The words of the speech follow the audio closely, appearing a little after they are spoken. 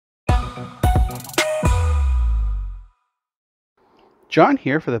John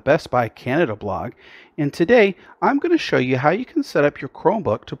here for the Best Buy Canada blog, and today I'm going to show you how you can set up your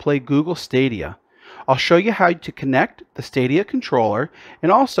Chromebook to play Google Stadia. I'll show you how to connect the Stadia controller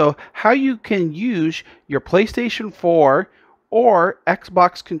and also how you can use your PlayStation 4 or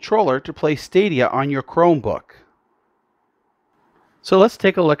Xbox controller to play Stadia on your Chromebook. So let's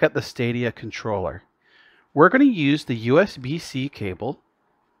take a look at the Stadia controller. We're going to use the USB-C cable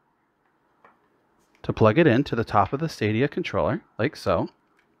to plug it into the top of the Stadia controller, like so.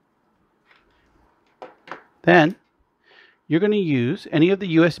 Then you're going to use any of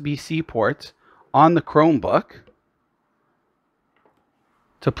the USB-C ports on the Chromebook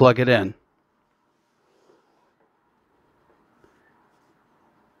to plug it in.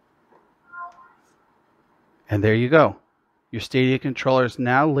 And there you go. Your Stadia controller is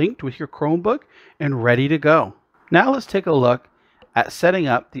now linked with your Chromebook and ready to go. Now let's take a look at setting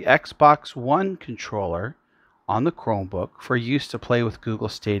up the Xbox One controller on the Chromebook for use to play with Google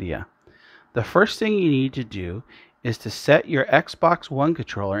Stadia. The first thing you need to do is to set your Xbox One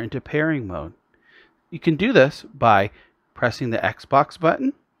controller into pairing mode. You can do this by pressing the Xbox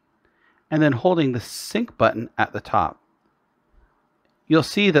button and then holding the sync button at the top. You'll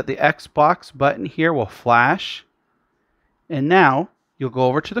see that the Xbox button here will flash, and now you'll go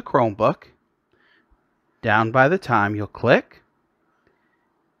over to the Chromebook. Down by the time you'll click,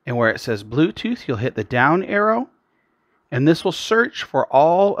 and where it says Bluetooth, you'll hit the down arrow, and this will search for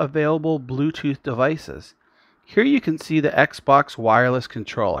all available Bluetooth devices. Here you can see the Xbox wireless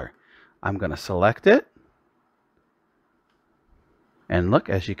controller. I'm going to select it. And look,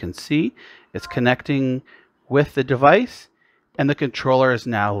 as you can see, it's connecting with the device, and the controller is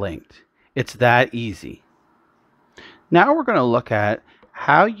now linked. It's that easy. Now we're going to look at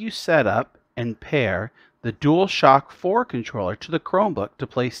how you set up and pair the DualShock 4 controller to the Chromebook to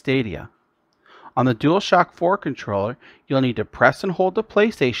play Stadia. On the DualShock 4 controller, you'll need to press and hold the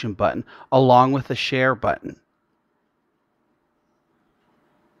PlayStation button along with the share button.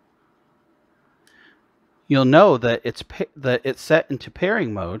 You'll know that it's set into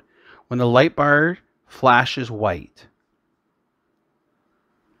pairing mode when the light bar flashes white.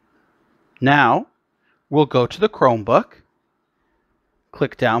 Now, we'll go to the Chromebook,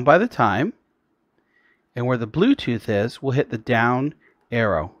 click down by the time, and where the Bluetooth is, we'll hit the down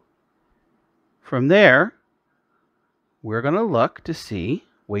arrow. From there, we're going to look to see,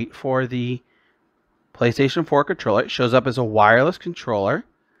 wait for the PlayStation 4 controller. It shows up as a wireless controller.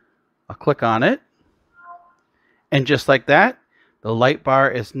 I'll click on it. And just like that, the light bar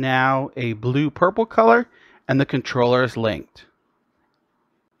is now a blue-purple color, and the controller is linked.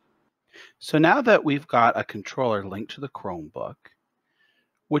 So now that we've got a controller linked to the Chromebook,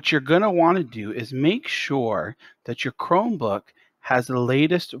 what you're going to want to do is make sure that your Chromebook has the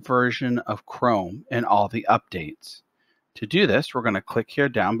latest version of Chrome and all the updates. To do this, we're going to click here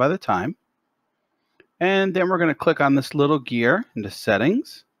down by the time, and then we're going to click on this little gear into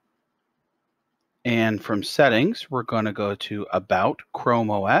Settings. And from Settings, we're going to go to About Chrome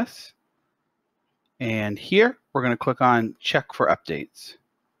OS. And here, we're going to click on Check for Updates.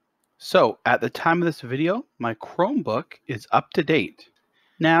 So at the time of this video, my Chromebook is up to date.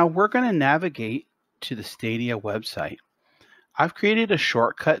 Now we're going to navigate to the Stadia website. I've created a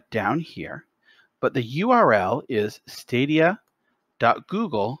shortcut down here, but the URL is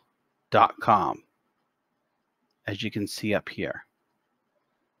stadia.google.com, as you can see up here.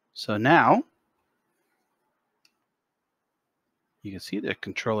 So now, you can see the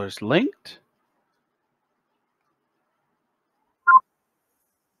controller's linked,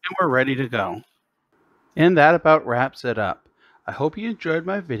 and we're ready to go. And that about wraps it up. I hope you enjoyed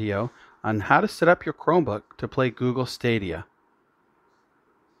my video on how to set up your Chromebook to play Google Stadia.